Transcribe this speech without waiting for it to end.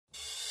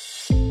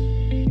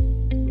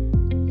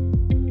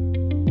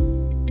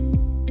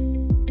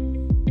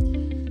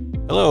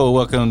Hello,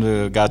 welcome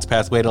to God's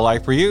Pathway to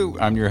Life for You.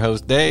 I'm your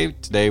host, Dave.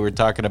 Today we're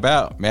talking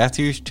about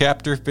Matthew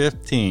chapter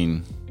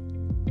 15.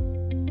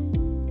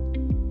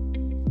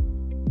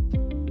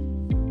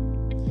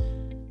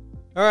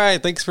 All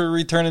right, thanks for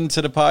returning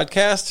to the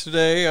podcast.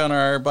 Today on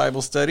our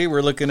Bible study,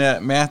 we're looking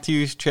at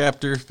Matthew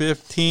chapter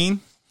 15.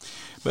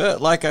 But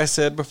like I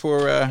said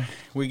before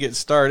we get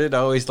started, I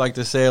always like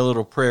to say a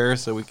little prayer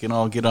so we can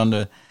all get on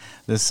the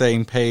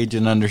same page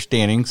and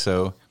understanding.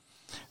 So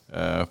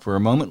for a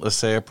moment, let's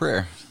say a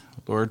prayer.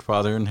 Lord,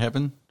 Father in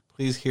heaven,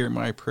 please hear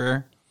my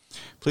prayer.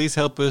 Please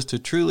help us to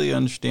truly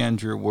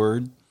understand your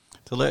word,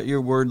 to let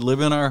your word live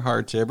in our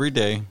hearts every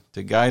day,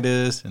 to guide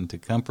us and to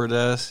comfort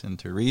us and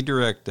to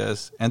redirect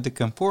us and to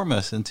conform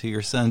us into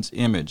your Son's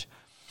image.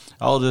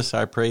 All this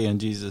I pray in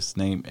Jesus'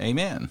 name,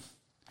 amen.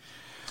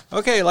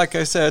 Okay, like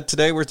I said,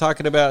 today we're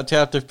talking about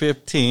chapter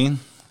 15.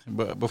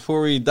 But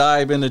before we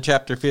dive into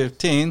chapter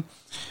 15,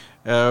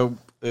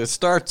 it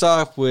starts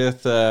off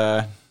with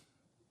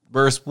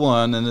verse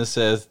 1, and it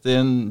says,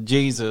 Then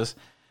came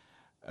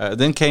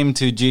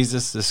to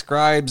Jesus the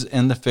scribes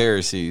and the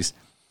Pharisees.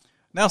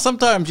 Now,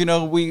 sometimes,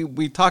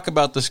 we talk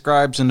about the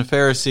scribes and the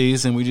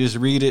Pharisees, and we just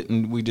read it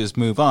and we just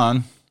move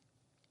on.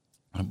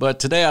 But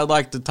today I'd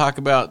like to talk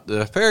about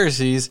the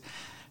Pharisees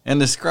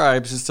and the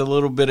scribes, just a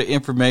little bit of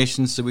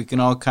information so we can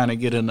all kind of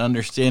get an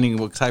understanding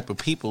of what type of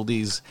people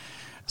these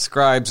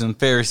scribes and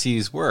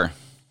Pharisees were.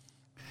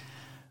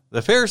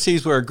 The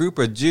Pharisees were a group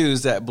of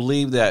Jews that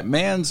believed that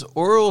man's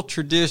oral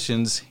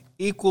traditions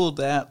equaled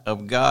that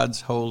of God's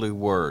holy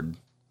word.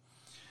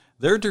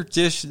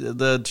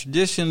 The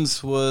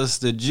traditions was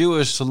the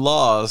Jewish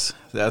laws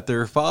that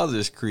their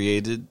fathers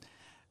created,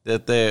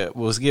 that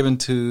was given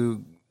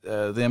to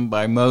them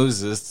by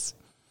Moses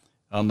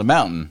on the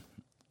mountain.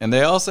 And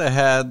they also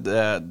had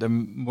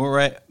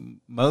the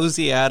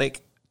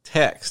Mosaic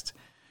text,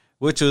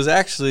 which was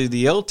actually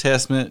the Old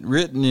Testament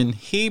written in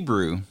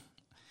Hebrew.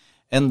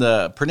 And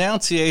the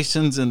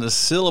pronunciations and the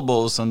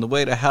syllables on the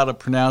way to how to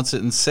pronounce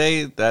it and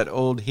say that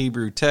old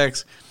Hebrew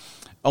text,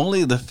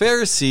 only the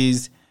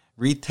Pharisees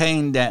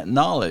retained that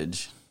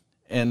knowledge.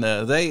 And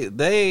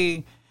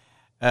they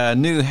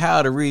knew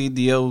how to read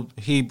the old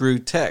Hebrew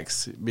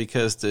text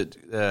because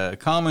the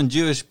common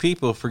Jewish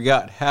people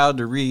forgot how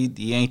to read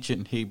the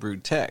ancient Hebrew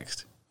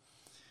text.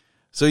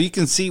 So you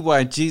can see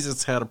why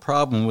Jesus had a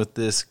problem with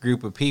this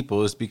group of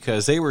people is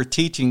because they were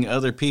teaching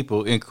other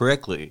people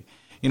incorrectly,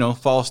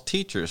 false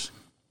teachers.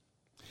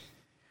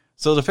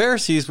 So the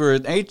Pharisees were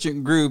an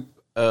ancient group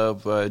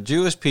of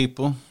Jewish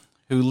people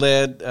who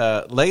laid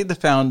the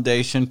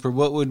foundation for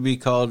what would be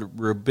called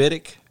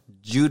Rabbinic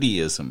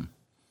Judaism.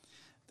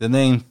 The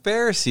name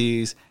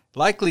Pharisees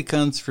likely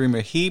comes from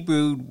a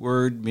Hebrew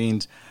word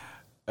means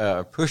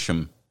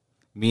pushim,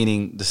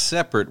 meaning the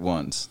separate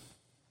ones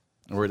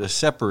or the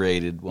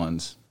separated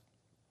ones.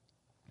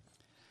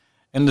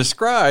 And the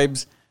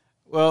scribes,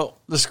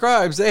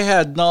 they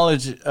had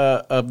knowledge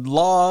of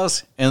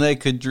laws, and they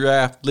could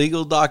draft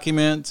legal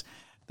documents.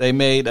 They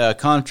made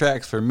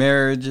contracts for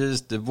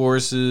marriages,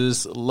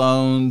 divorces,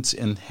 loans,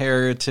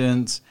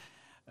 inheritance,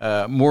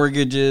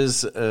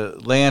 mortgages,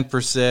 land for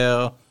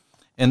sale,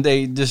 and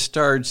they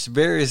discharged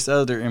various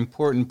other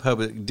important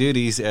public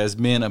duties as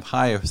men of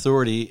high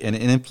authority and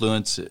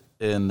influence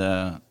in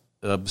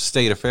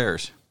state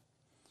affairs.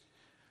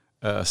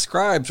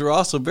 Scribes were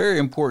also very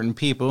important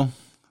people.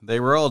 They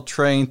were all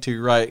trained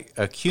to write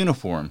a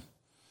cuneiform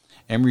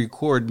and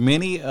record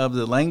many of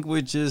the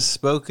languages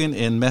spoken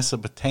in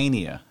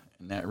Mesopotamia,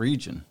 in that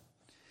region.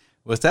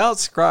 Without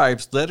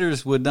scribes,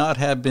 letters would not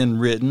have been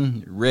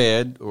written,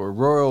 read, or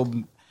royal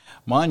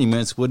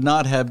monuments would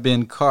not have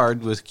been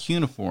carved with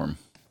cuneiform,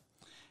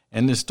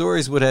 and the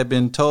stories would have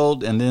been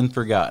told and then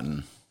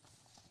forgotten.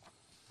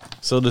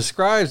 So the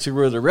scribes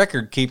were the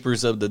record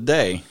keepers of the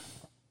day.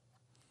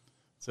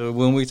 So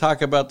when we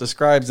talk about the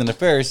scribes and the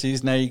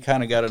Pharisees, now you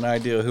kind of got an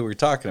idea of who we're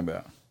talking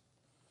about.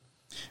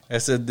 I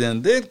said,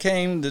 then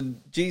came to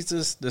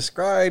Jesus the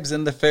scribes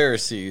and the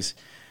Pharisees,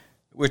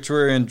 which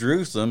were in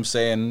Jerusalem,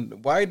 saying,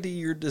 Why do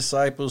your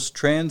disciples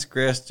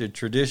transgress the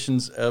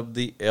traditions of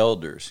the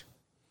elders?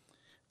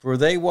 For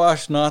they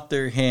wash not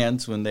their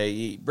hands when they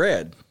eat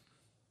bread.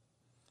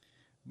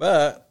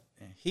 But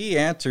he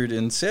answered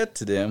and said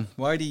to them,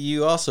 Why do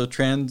you also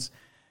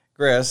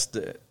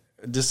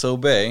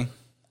disobey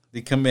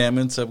the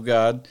commandments of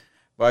God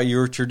by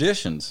your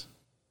traditions?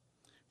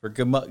 For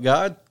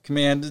God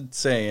commanded,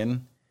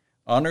 saying,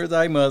 Honor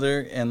thy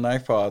mother and thy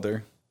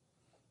father.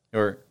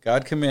 Or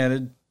God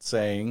commanded,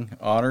 saying,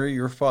 Honor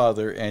your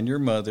father and your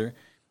mother,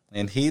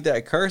 and he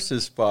that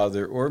curses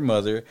father or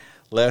mother,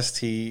 lest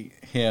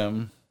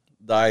him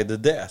die the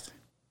death.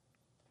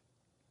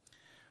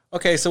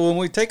 Okay, so when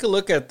we take a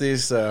look at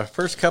these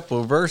first couple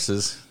of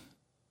verses,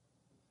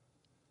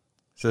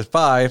 it says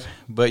 5,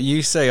 But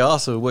you say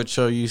also, what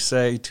shall you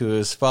say to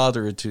his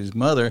father or to his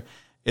mother?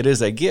 It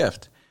is a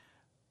gift.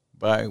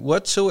 By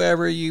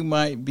whatsoever you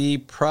might be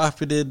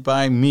profited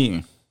by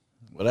me.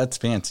 Well, that's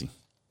fancy.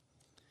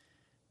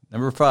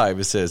 Number 5,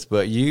 it says,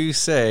 "But you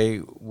say,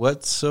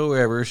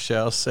 whatsoever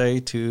shall say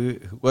to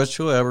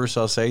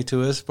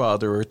his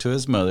father or to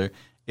his mother,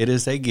 it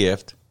is a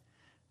gift,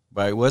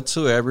 by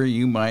whatsoever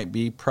you might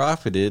be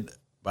profited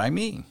by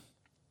me."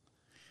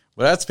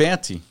 Well, that's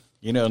fancy.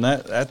 And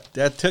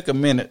that took a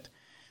minute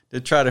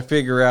to try to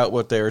figure out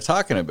what they were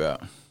talking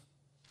about.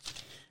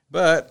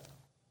 But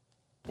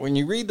when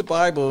you read the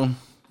Bible,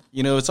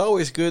 it's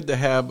always good to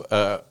have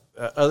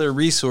other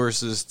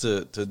resources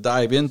to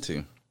dive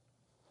into.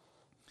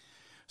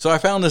 So I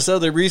found this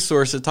other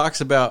resource that talks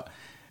about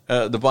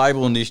the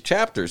Bible in these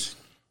chapters.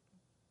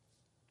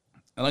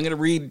 And I'm going to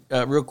read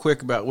real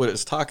quick about what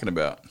it's talking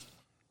about.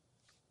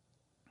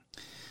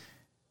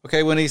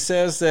 Okay, when he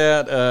says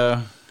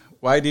that,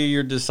 "Why do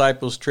your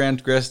disciples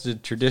transgress the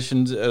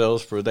traditions of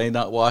others, for they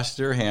not wash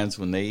their hands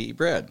when they eat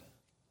bread?"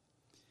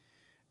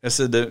 It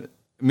said the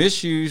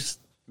Misuse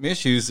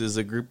is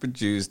a group of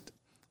Jews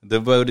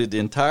devoted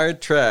entire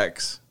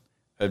tracts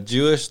of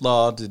Jewish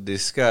law to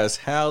discuss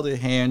how the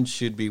hands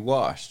should be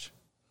washed.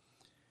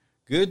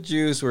 Good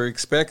Jews were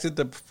expected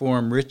to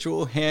perform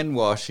ritual hand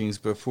washings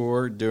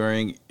before,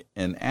 during,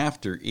 and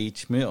after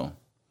each meal.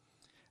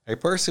 A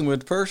person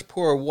would first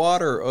pour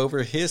water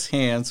over his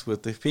hands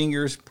with the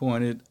fingers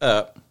pointed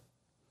up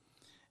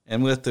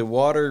and with the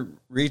water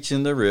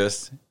reaching the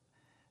wrist.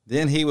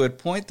 Then he would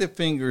point the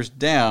fingers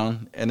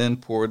down and then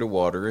pour the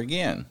water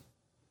again,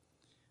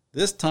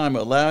 this time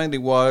allowing the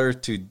water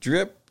to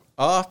drip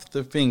off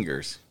the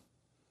fingers.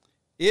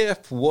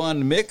 If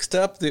one mixed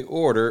up the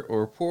order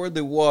or poured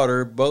the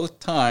water both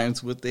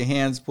times with the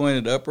hands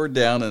pointed up or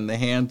down and the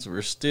hands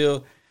were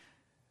still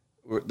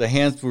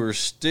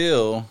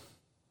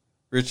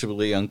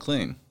ritually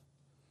unclean.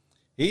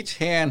 Each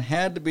hand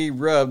had to be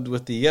rubbed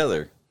with the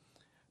other,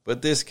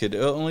 but this could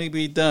only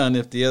be done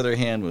if the other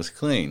hand was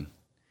clean.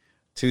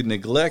 To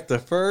neglect the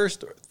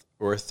first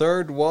or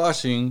third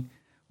washing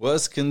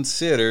was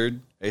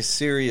considered a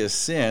serious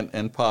sin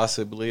and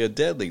possibly a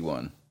deadly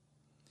one.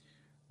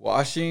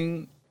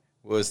 Washing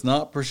was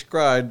not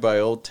prescribed by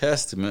Old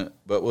Testament,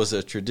 but was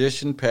a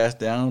tradition passed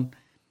down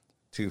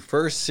to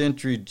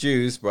first-century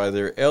Jews by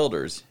their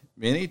elders.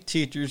 Many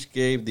teachers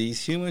gave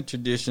these human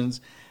traditions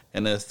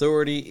an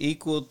authority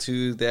equal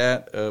to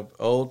that of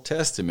Old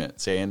Testament,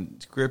 saying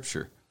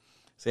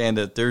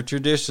that their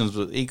traditions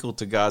were equal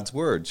to God's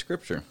word,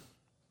 Scripture.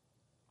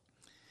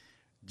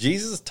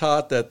 Jesus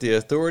taught that the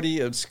authority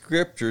of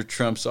Scripture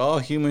trumps all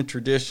human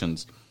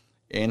traditions,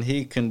 and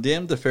he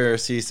condemned the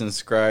Pharisees and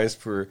scribes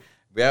for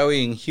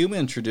valuing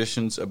human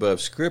traditions above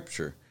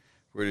Scripture.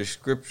 For the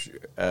Scripture,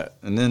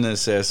 and then it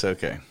says,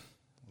 okay,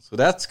 so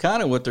that's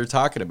kind of what they're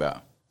talking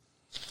about.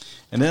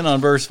 And then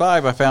on verse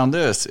 5, I found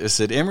this. It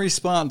said, in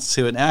response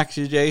to an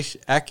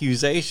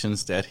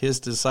accusations that his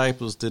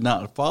disciples did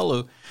not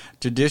follow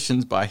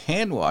traditions by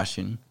hand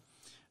washing,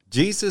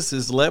 Jesus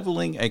is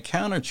leveling a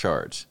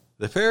countercharge.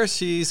 The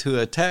Pharisees who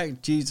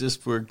attacked Jesus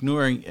for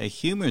ignoring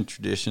human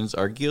traditions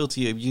are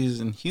guilty of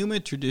using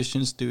human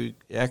traditions to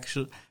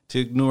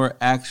ignore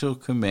actual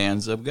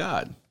commands of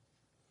God.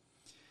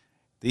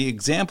 The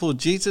example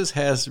Jesus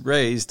has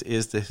raised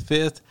is the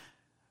fifth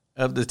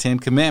of the Ten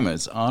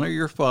Commandments: honor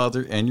your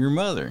father and your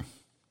mother.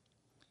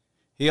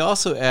 He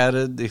also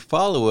added the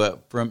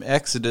follow-up from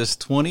Exodus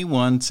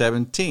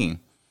 21:17,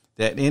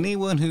 that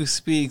anyone who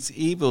speaks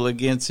evil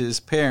against his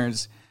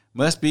parents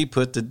must be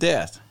put to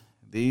death.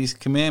 These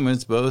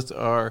commandments both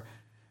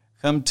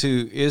came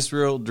to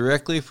Israel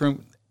directly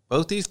from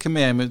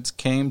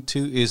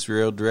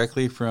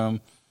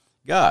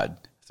God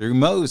through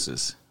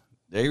Moses.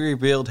 They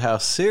revealed how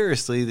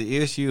seriously the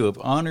issue of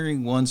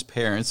honoring one's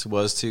parents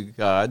was to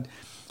God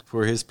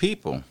for his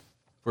people.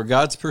 For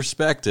God's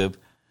perspective,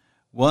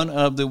 one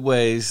of the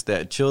ways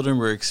that children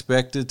were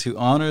expected to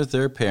honor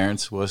their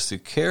parents was to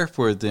care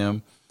for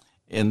them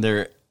in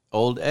their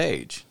old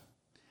age.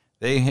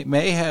 They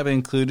may have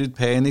included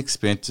paying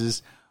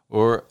expenses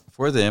for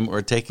them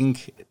or taking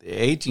the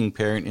aging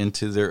parent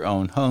into their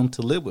own home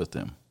to live with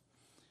them.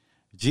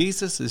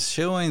 Jesus is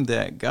showing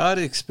that God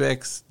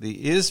expects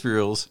the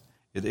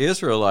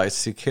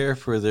Israelites to care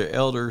for their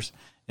elders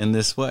in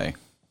this way.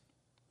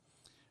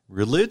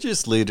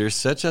 Religious leaders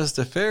such as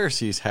the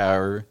Pharisees,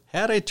 however,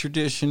 had a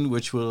tradition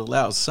which would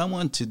allow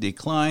someone to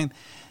decline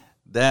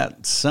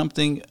that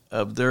something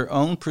of their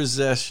own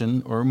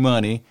possession or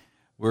money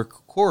were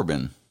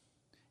korban,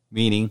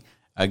 meaning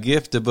a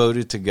gift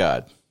devoted to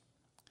God.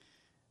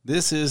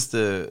 This is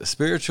the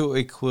spiritual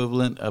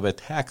equivalent of a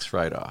tax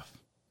write-off,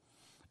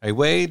 a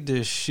way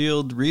to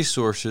shield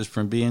resources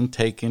from being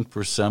taken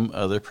for some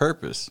other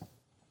purpose.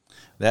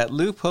 That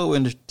loophole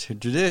in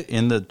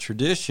the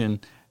tradition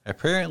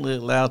apparently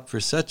allowed for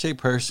such a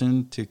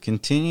person to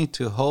continue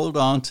to hold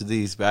on to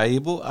these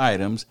valuable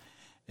items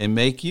and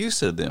make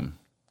use of them.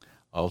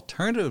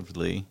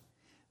 Alternatively,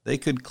 they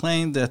could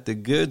claim that the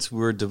goods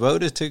were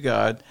devoted to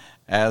God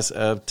as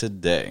of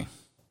today,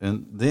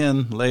 and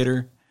then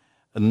later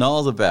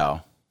annul the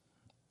vow.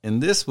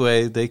 In this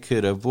way, they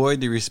could avoid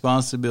the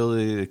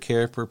responsibility to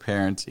care for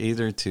parents,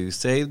 either to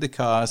save the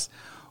cost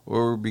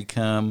or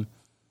become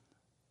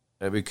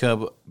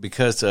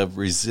because of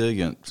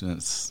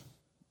resilience.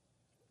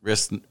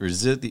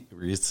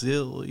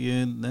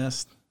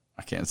 Resilientness.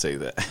 I can't say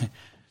that.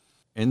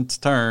 In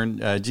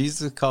turn,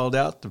 Jesus called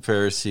out the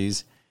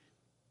Pharisees.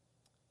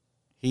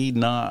 He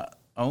not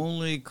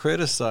only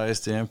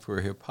criticized them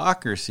for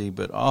hypocrisy,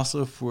 but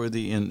also for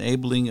the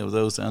enabling of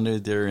those under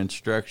their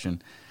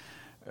instruction,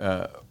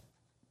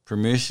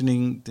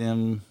 permissioning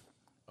them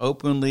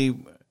openly,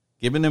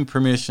 giving them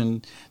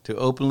permission to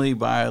openly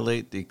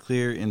violate the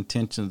clear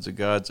intentions of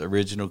God's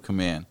original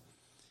command.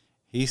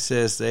 He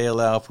says they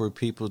allow for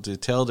people to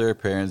tell their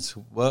parents,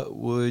 "What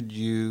would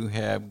you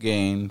have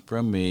gained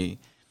from me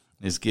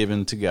is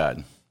given to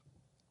God."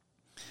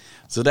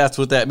 So that's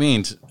what that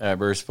means,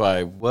 verse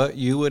 5. What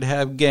you would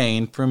have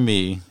gained from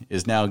me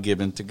is now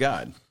given to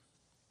God.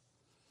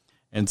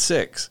 And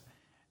 6,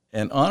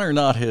 and honor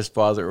not his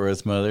father or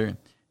his mother,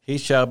 he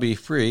shall be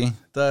free.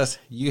 Thus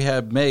you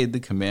have made the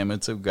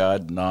commandments of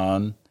God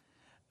null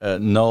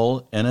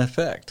in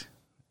effect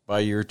by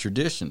your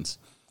traditions.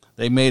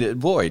 They made it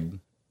void.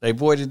 They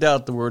voided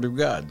out the word of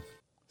God.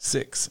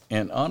 6,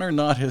 and honor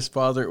not his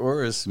father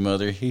or his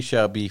mother, he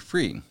shall be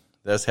free.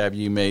 Thus have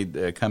you made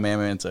the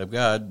commandments of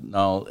God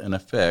null in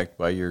effect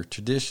by your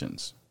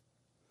traditions.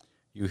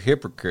 You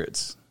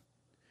hypocrites!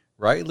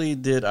 Rightly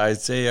did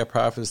Isaiah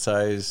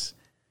prophesy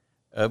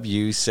of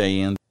you,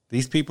 saying,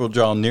 These people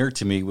draw near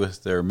to me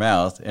with their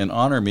mouth and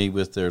honor me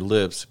with their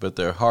lips, but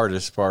their heart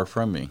is far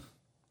from me.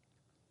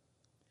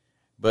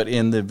 But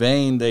in the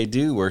vain they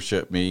do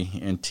worship me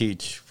and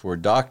teach for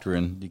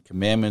doctrine the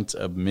commandments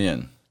of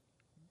men.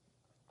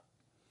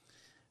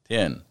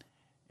 10.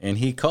 And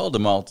he called the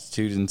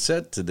multitude and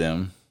said to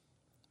them,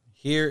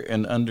 Hear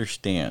and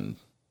understand.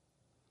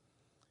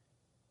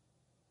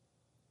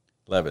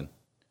 11.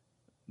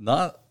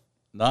 Not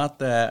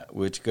that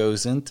which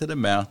goes into the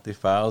mouth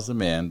defiles a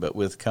man, but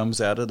which comes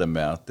out of the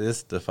mouth,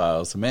 this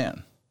defiles a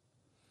man.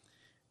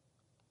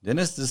 Then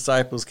his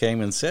disciples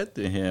came and said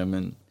to him,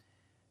 and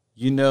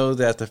you know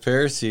that the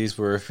Pharisees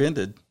were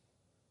offended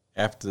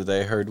after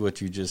they heard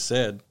what you just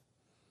said.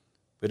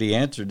 But he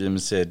answered them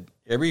and said,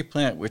 Every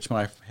plant which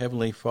my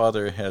heavenly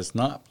Father has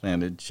not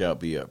planted shall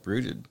be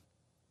uprooted.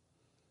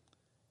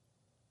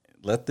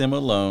 Let them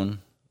alone.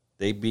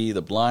 They be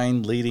the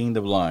blind leading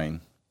the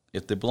blind.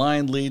 If the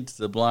blind leads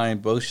the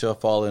blind, both shall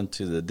fall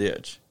into the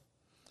ditch.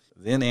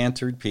 Then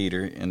answered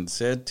Peter and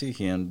said to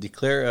him,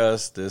 Declare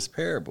us this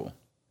parable.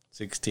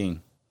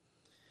 16.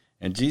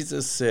 And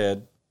Jesus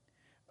said,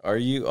 Are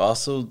you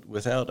also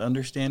without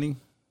understanding?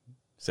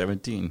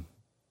 17.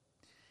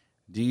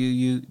 Do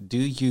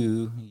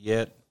you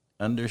yet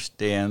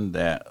understand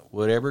that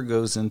whatever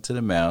goes into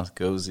the mouth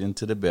goes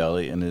into the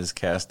belly and is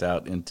cast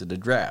out into the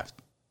draught,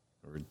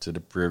 or to the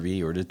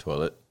privy, or the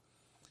toilet?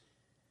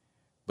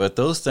 But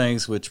those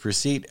things which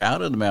proceed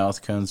out of the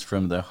mouth comes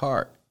from the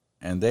heart,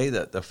 and they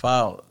that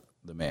defile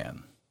the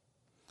man.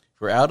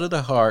 For out of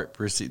the heart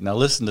proceed. Now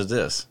listen to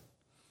this.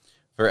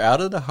 For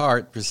out of the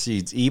heart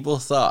proceeds evil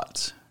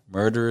thoughts,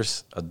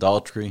 murders,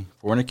 adultery,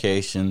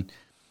 fornication,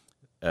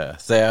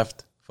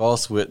 theft,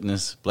 false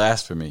witness,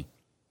 blasphemy.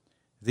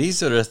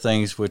 These are the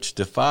things which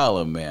defile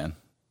a man,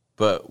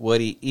 but what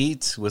he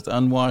eats with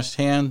unwashed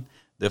hand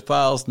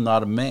defiles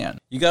not a man.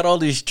 You got all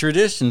these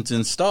traditions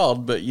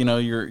installed, but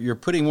you're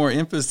putting more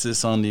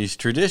emphasis on these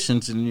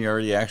traditions than you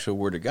are the actual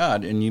Word of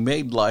God, and you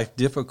made life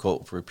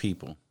difficult for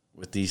people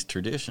with these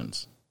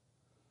traditions.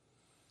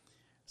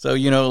 So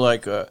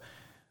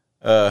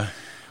where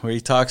he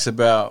talks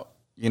about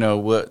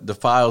what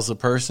defiles a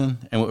person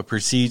and what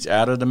proceeds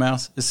out of the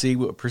mouth. See,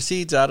 what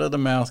proceeds out of the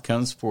mouth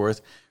comes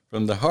forth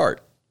from the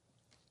heart.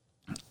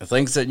 The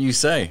things that you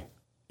say,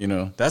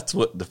 that's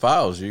what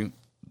defiles you.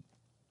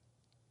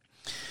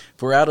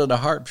 For out of the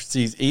heart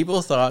proceeds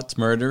evil thoughts,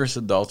 murders,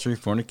 adultery,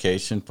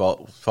 fornication,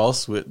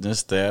 false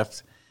witness,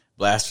 theft,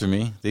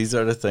 blasphemy. These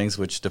are the things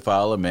which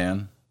defile a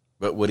man,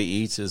 but what he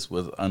eats is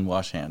with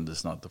unwashed hand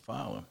does not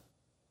defile him.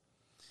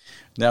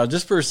 Now,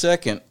 just for a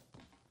second,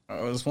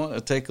 I just want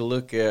to take a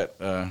look at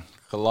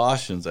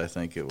Colossians, I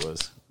think it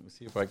was. Let me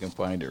see if I can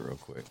find it real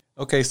quick.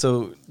 Okay,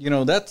 so,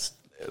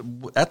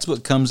 that's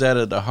what comes out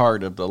of the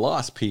heart of the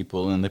lost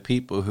people and the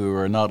people who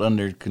are not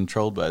under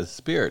controlled by the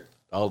Spirit,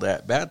 all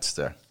that bad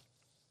stuff.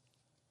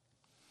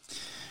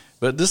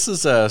 But this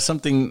is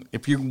something,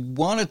 if you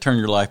want to turn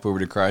your life over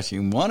to Christ,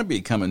 you want to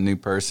become a new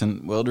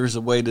person, well, there's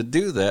a way to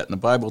do that, and the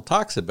Bible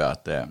talks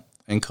about that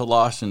in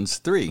Colossians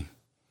 3.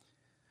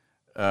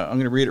 I'm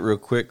going to read it real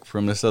quick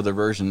from this other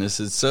version. This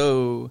is,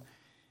 So,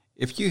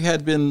 if you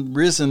had been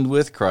risen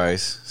with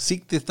Christ,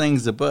 seek the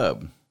things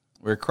above,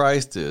 where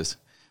Christ is,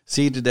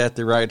 seated at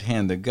the right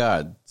hand of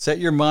God. Set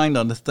your mind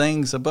on the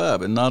things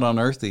above and not on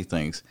earthly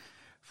things.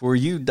 For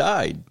you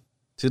died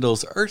to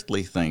those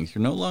earthly things.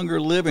 You're no longer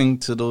living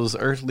to those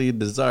earthly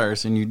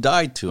desires, and you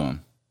died to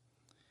them.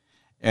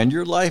 And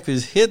your life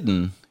is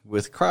hidden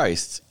with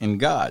Christ in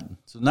God.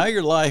 So now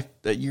your life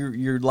that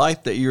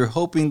you're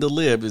hoping to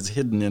live is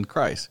hidden in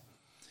Christ.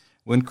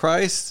 When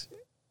Christ,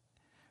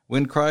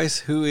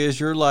 who is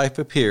your life,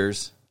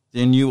 appears,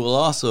 then you will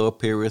also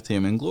appear with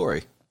him in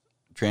glory.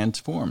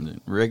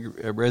 transformed,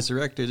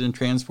 resurrected and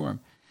transformed.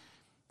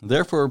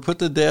 Therefore, put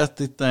to death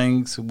the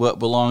things what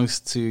belongs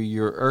to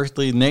your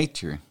earthly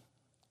nature.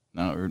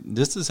 Now,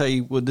 this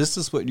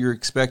is what you're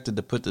expected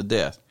to put to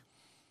death.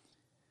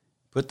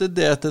 Put to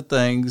death the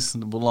things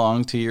that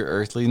belong to your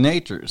earthly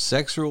nature: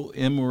 sexual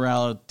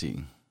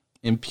immorality,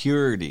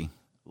 impurity,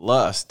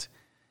 lust.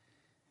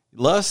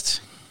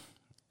 Lust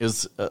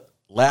is a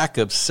lack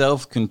of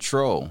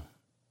self-control.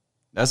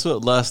 That's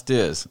what lust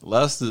is.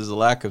 Lust is a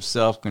lack of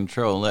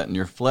self-control, letting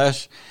your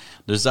flesh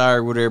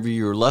desire whatever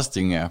you're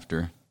lusting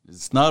after.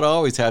 It's not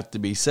always have to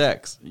be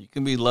sex. You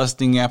can be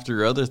lusting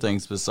after other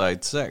things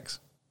besides sex.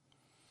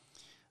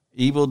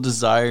 Evil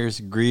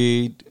desires,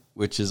 greed,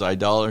 which is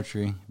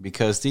idolatry,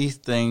 because these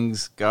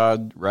things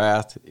God's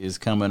wrath is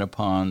coming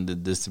upon the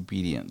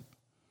disobedient.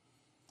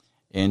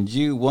 And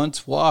you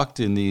once walked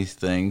in these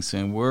things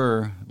and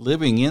were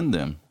living in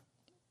them.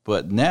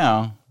 But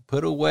now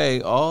put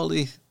away all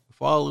the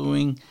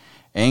following: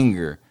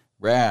 anger,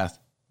 wrath,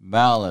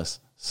 malice,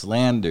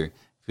 slander,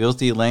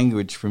 filthy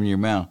language from your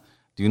mouth.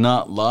 Do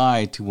not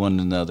lie to one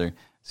another,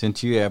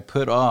 since you have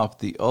put off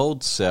the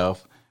old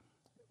self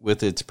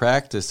with its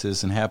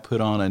practices and have put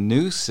on a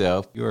new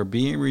self. You are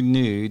being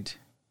renewed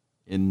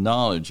in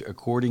knowledge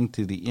according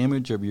to the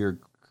image of your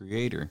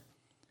Creator.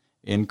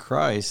 In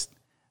Christ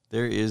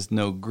there is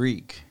no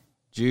Greek,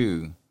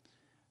 Jew,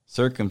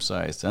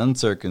 circumcised,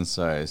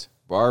 uncircumcised,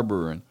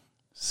 barbarian,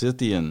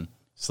 Scythian,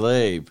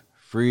 slave,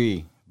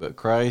 free, but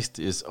Christ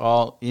is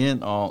all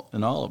in all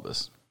of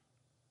us.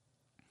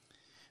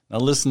 Now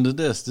listen to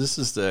this. This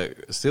is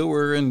still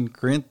we're in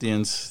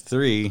Corinthians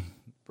 3,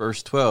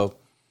 verse 12.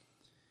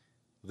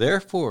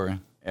 Therefore,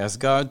 as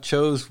God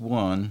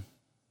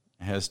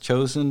has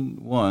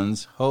chosen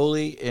ones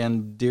holy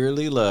and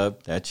dearly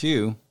loved, that's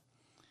you,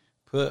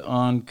 put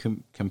on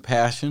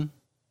compassion,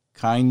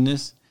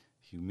 kindness,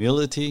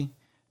 humility,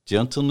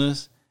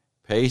 gentleness,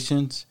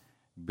 patience,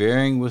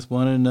 bearing with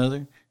one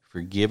another,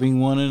 forgiving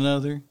one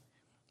another.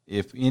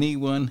 If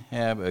anyone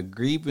have a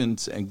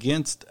grievance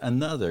against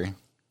another,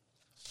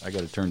 I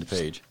got to turn the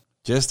page.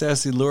 Just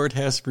as the Lord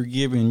has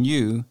forgiven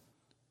you,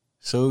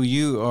 so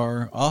you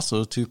are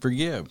also to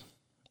forgive.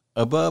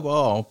 Above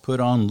all, put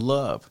on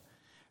love,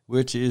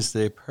 which is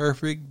the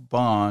perfect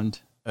bond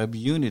of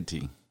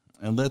unity.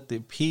 And let the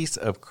peace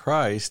of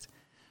Christ,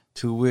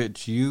 to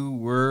which you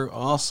were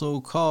also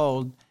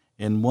called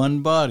in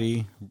one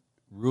body,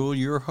 rule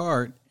your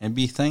heart, and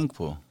be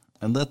thankful.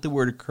 And let the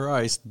word of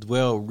Christ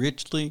dwell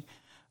richly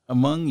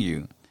among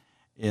you,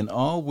 in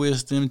all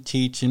wisdom,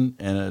 teaching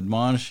and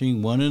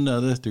admonishing one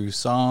another through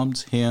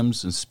psalms,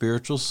 hymns, and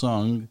spiritual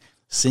songs,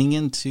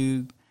 singing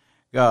to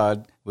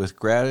God with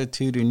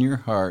gratitude in your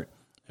heart.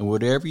 And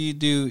whatever you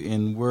do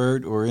in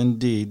word or in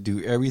deed,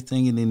 do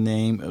everything in the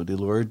name of the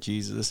Lord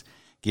Jesus,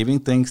 giving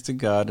thanks to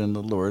God and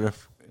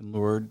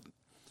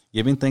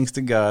giving thanks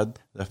to God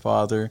the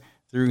Father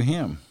through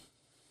Him.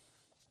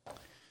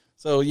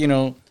 So,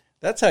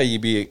 that's how you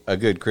be a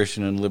good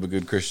Christian and live a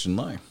good Christian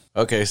life.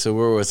 Okay, so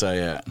where was I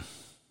at?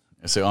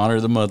 I say honor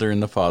the mother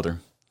and the father.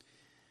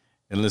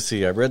 And let's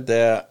see, I read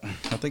that.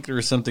 I think there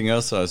was something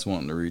else I was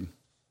wanting to read.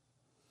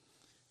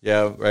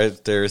 Yeah,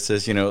 right there it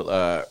says,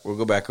 we'll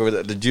go back over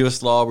that. The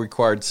Jewish law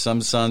required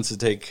some sons to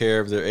take care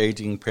of their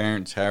aging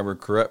parents. However,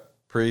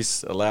 corrupt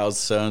priests allowed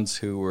sons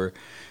who were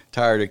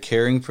tired of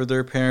caring for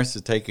their parents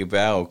to take a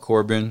vow of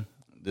Corban.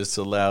 This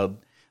vow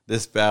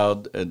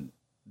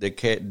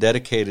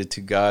dedicated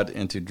to God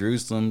and to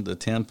Jerusalem, the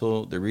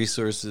temple, the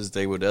resources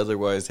they would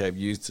otherwise have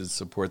used to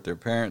support their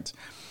parents.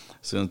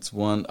 Since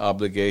one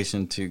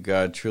obligation to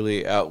God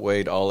truly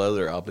outweighed all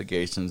other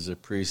obligations, the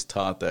priest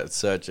taught that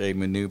such a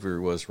maneuver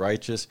was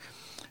righteous.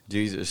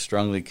 Jesus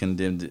strongly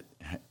condemned it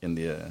in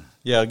the...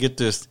 get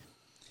this.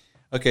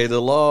 Okay, the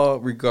law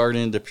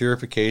regarding the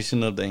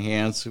purification of the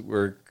hands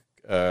were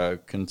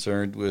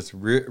concerned with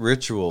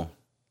ritual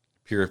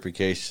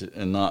purification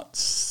and not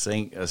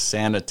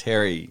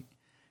sanitary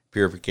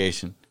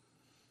purification.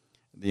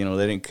 They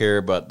didn't care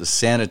about the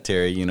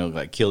sanitary,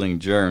 like killing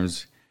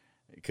germs.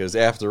 Because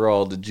after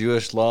all, the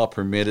Jewish law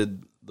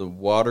permitted the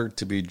water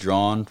to be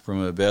drawn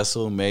from a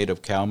vessel made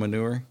of cow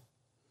manure.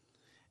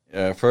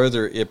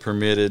 Further, it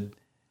permitted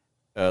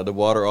the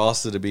water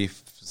also to be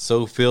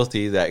so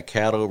filthy that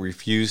cattle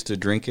refused to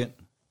drink it.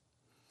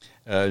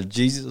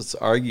 Jesus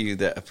argued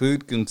that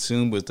food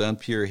consumed with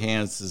impure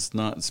hands does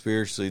not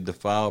spiritually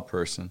defile a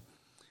person.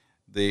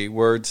 The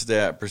words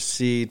that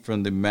proceed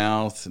from the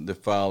mouth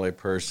defile a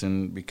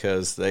person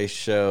because they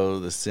show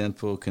the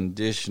sinful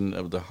condition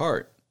of the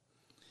heart.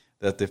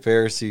 That the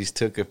Pharisees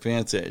took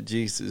offense at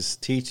Jesus'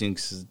 teaching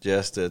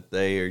suggests that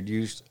they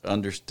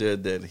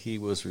understood that he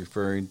was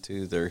referring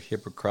to their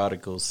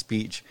hypocritical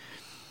speech,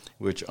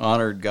 which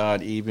honored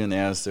God even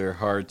as their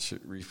hearts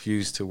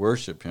refused to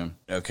worship him.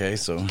 Okay,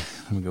 so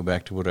let me go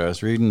back to what I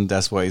was reading.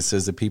 That's why he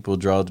says the people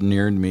draw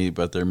near to me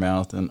but their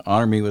mouth and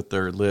honor me with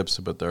their lips,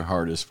 but their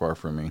heart is far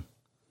from me.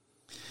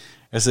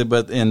 I said,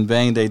 but in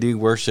vain they do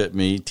worship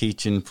me,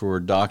 teaching for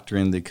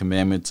doctrine the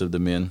commandments of the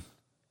men.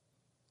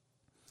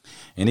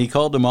 And he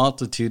called the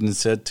multitude and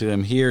said to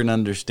him, hear and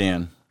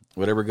understand.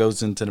 whatever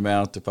goes into the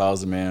mouth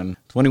defiles a man.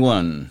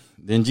 21.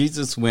 Then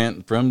Jesus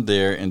went from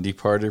there and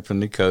departed from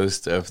the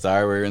coast of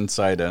Tyre and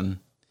Sidon.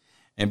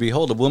 And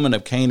behold, a woman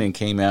of Canaan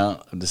came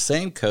out of the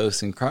same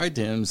coast and cried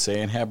to him,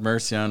 saying, Have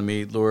mercy on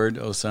me, Lord,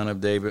 O Son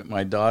of David.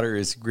 My daughter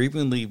is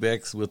grievously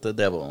vexed with the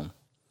devil.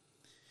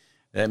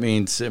 That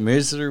means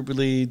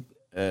miserably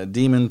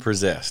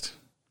demon-possessed.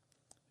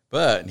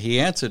 But he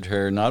answered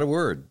her not a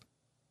word.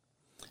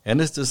 And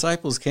his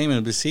disciples came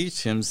and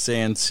beseeched him,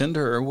 saying, Send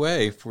her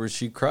away, for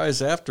she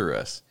cries after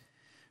us.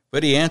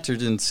 But he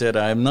answered and said,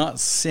 I am not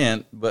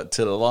sent but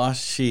to the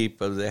lost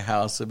sheep of the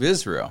house of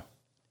Israel.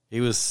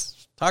 He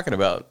was talking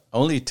about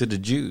only to the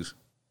Jews.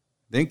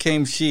 Then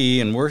came she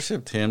and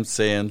worshipped him,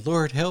 saying,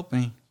 Lord, help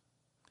me.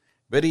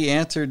 But he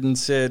answered and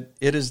said,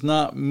 It is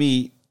not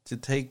meet to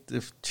take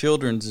the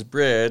children's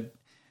bread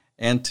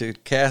and to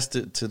cast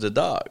it to the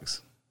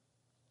dogs.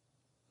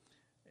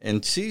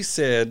 And she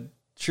said,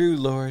 True,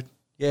 Lord,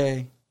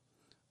 yea,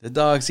 the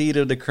dogs eat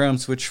of the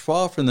crumbs which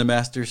fall from the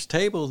master's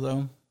table,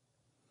 though.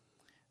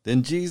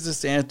 Then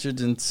Jesus answered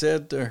and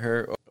said to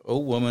her, O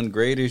woman,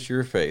 great is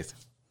your faith.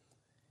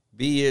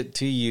 Be it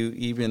to you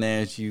even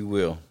as you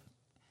will.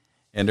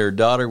 And her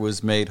daughter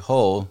was made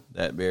whole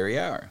that very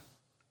hour.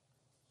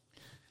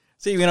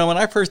 See, when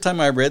I first time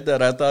I read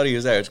that, I thought he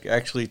was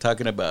actually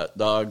talking about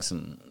dogs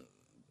and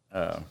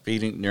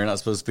feeding. You're not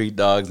supposed to feed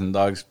dogs, and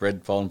dogs'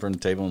 bread falling from the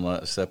table and all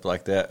that stuff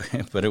like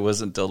that. But it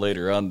wasn't until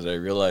later on that I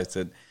realized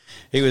that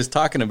he was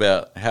talking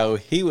about how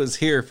he was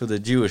here for the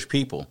Jewish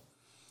people,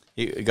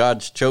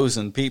 God's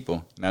chosen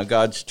people. Now,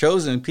 God's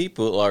chosen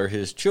people are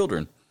his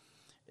children,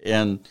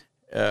 and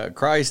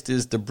Christ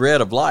is the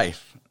bread of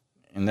life.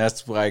 And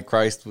that's why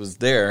Christ was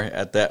there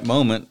at that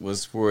moment,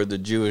 was for the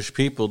Jewish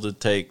people to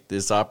take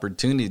this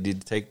opportunity to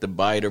take the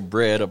bite of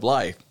bread of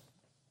life.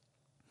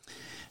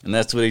 And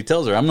that's what he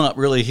tells her. I'm not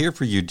really here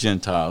for you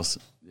Gentiles,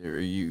 or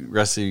you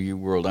rest of you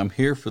world. I'm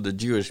here for the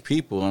Jewish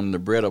people. I'm the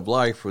bread of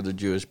life for the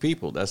Jewish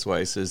people. That's why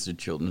he says the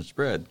children's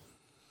bread.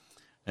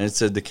 And it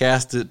said to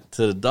cast it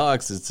to the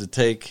dogs is to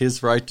take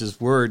his righteous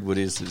word, what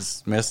is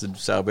his message of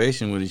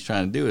salvation, what he's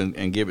trying to do,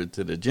 and give it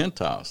to the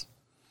Gentiles.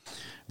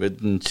 But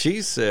then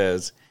she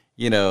says,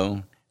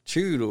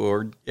 true,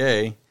 Lord,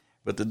 yea,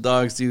 but the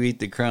dogs do eat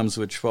the crumbs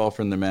which fall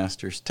from the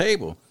master's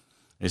table.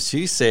 And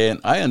she's saying,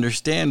 I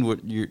understand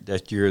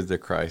that you're the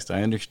Christ.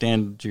 I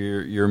understand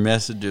your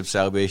message of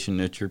salvation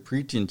that you're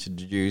preaching to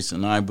the Jews,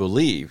 and I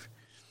believe.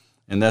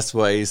 And that's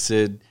why he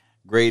said,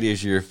 great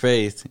is your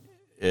faith,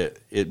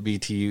 it be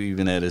to you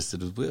even as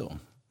it will.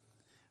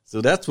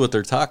 So that's what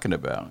they're talking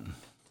about.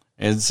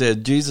 And it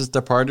said, Jesus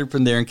departed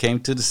from there and came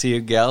to the Sea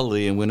of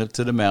Galilee and went up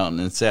to the mountain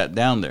and sat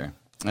down there.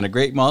 And a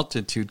great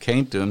multitude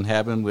came to him,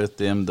 having with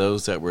them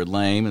those that were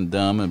lame and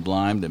dumb and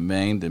blind and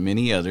maimed and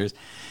many others.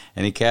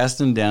 And he cast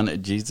them down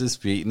at Jesus'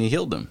 feet, and he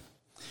healed them.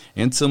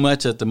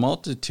 Insomuch that the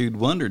multitude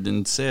wondered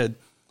and said,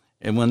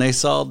 and when they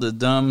saw the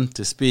dumb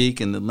to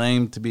speak, and the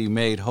lame to be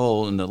made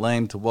whole, and the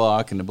lame to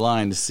walk, and the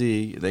blind to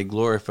see, they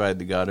glorified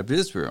the God of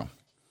Israel.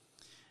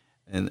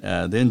 And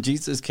then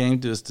Jesus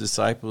came to his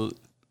disciples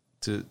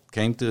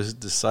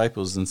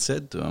and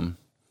said to them,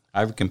 I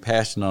have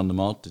compassion on the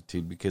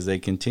multitude, because they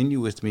continue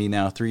with me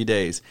now 3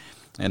 days,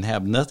 and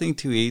have nothing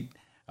to eat.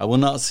 I will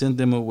not send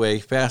them away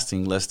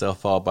fasting, lest they'll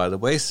fall by the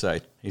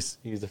wayside. He's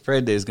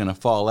afraid that he's going to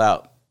fall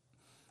out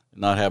and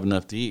not have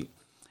enough to eat.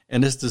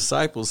 And his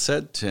disciples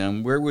said to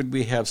him, Where would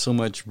we have so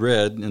much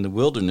bread in the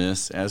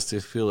wilderness as to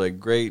fill a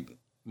great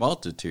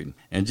multitude?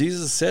 And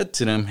Jesus said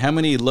to them, How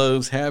many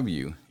loaves have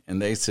you?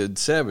 And they said,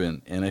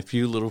 7, and a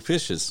few little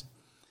fishes.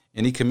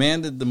 And he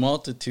commanded the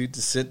multitude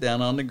to sit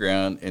down on the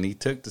ground, and he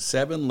took the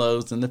 7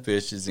 loaves and the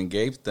fishes, and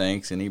gave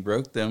thanks, and he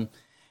broke them,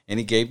 and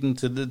he gave them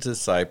to the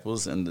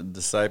disciples, and the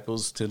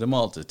disciples to the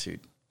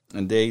multitude.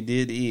 And they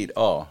did eat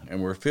all,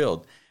 and were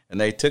filled. And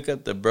they took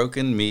up the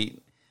broken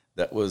meat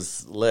that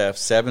was left,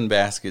 7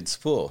 baskets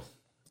full.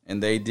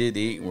 And they did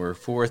eat, and were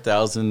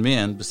 4,000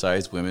 men,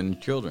 besides women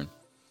and children.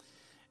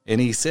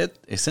 And he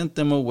sent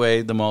them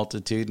away, the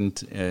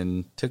multitude,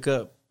 and took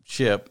up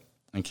ship,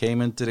 and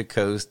came into the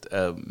coast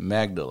of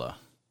Magdala.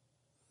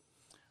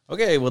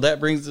 Okay, well, that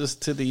brings us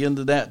to the end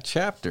of that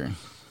chapter.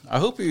 I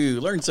hope you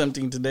learned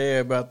something today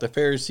about the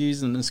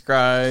Pharisees and the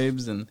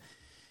scribes, and,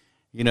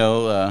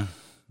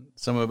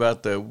 some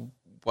about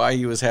why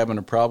he was having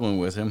a problem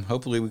with him.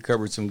 Hopefully we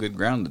covered some good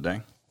ground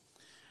today.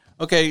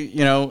 Okay,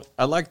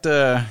 I'd like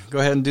to go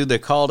ahead and do the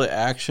call to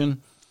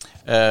action.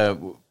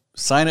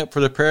 Sign up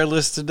for the prayer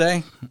list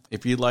today.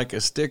 If you'd like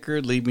a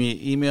sticker, leave me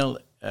an email.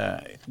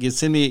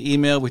 Send me an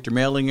email with your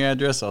mailing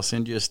address. I'll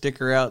send you a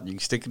sticker out. You can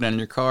stick it on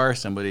your car.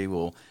 Somebody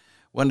will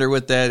wonder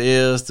what that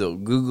is. They'll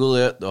Google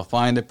it. They'll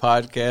find a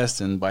podcast.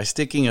 And by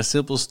sticking a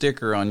simple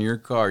sticker on your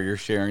car, you're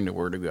sharing the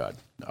Word of God.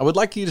 I would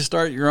like you to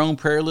start your own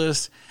prayer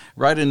list.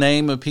 Write a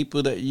name of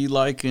people that you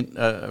like, and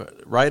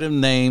write a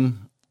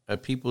name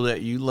of people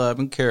that you love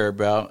and care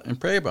about, and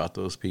pray about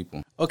those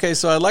people. Okay,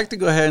 so I'd like to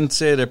go ahead and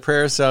say the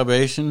prayer of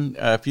salvation.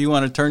 If you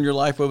want to turn your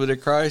life over to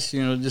Christ,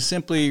 just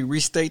simply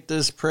restate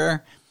this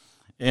prayer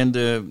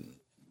and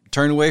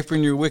turn away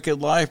from your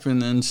wicked life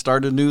and then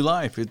start a new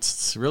life.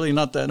 It's really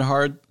not that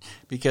hard,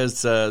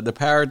 because the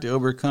power to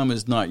overcome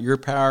is not your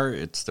power.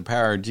 It's the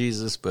power of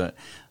Jesus. But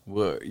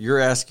what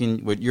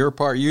your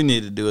part you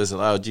need to do is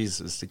allow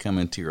Jesus to come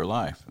into your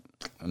life.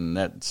 And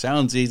that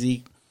sounds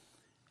easy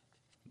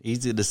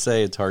to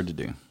say, it's hard to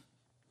do.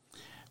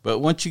 But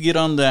once you get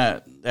on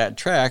that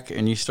track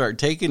and you start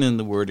taking in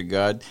the Word of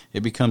God,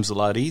 it becomes a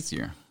lot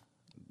easier.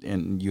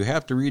 And you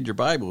have to read your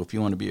Bible if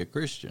you want to be a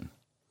Christian.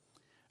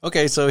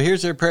 Okay, so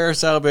here's our prayer of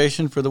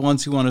salvation for the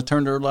ones who want to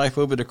turn their life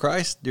over to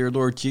Christ. Dear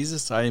Lord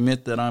Jesus, I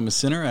admit that I'm a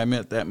sinner. I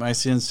admit that my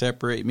sins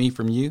separate me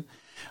from you.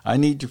 I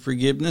need your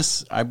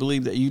forgiveness. I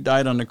believe that you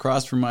died on the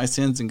cross for my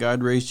sins and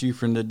God raised you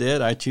from the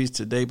dead. I choose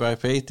today by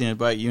faith to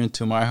invite you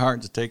into my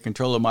heart to take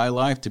control of my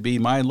life, to be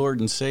my Lord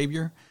and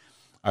Savior.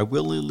 I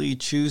willingly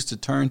choose to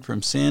turn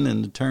from sin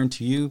and to turn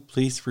to you.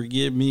 Please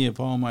forgive me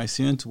of all my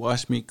sins,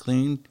 wash me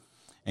clean,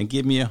 and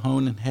give me a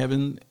home in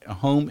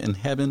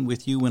heaven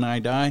with you when I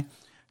die.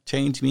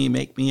 Change me,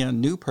 make me a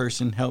new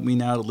person. Help me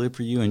now to live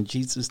for you. In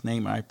Jesus'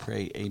 name I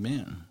pray,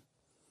 amen.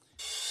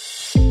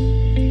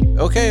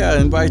 Okay, I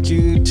invite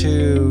you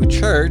to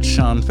church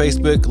on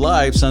Facebook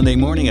Live Sunday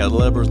morning at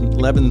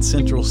 11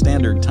 Central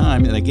Standard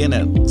Time, and again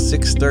at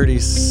 6:30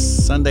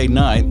 Sunday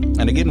night,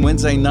 and again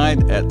Wednesday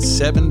night at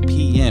 7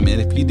 p.m.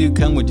 And if you do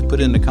come, would you put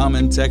in the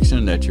comment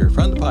section that you're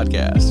from the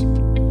podcast?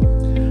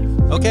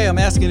 Okay, I'm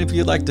asking if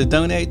you'd like to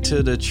donate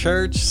to the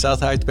church, South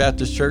Heights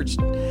Baptist Church.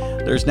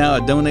 There's now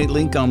a donate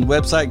link on the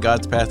website,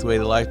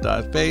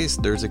 godspathwaytolife.face.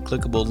 There's a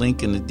clickable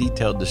link in the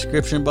detailed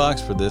description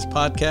box for this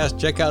podcast.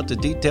 Check out the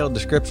detailed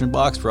description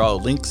box for all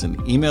links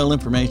and email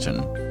information.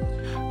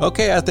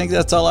 Okay, I think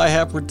that's all I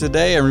have for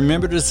today. And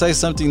remember to say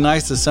something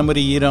nice to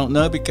somebody you don't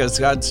know, because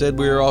God said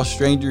we are all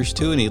strangers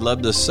too, and He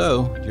loved us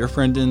so. Your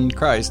friend in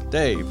Christ,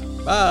 Dave.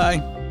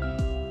 Bye.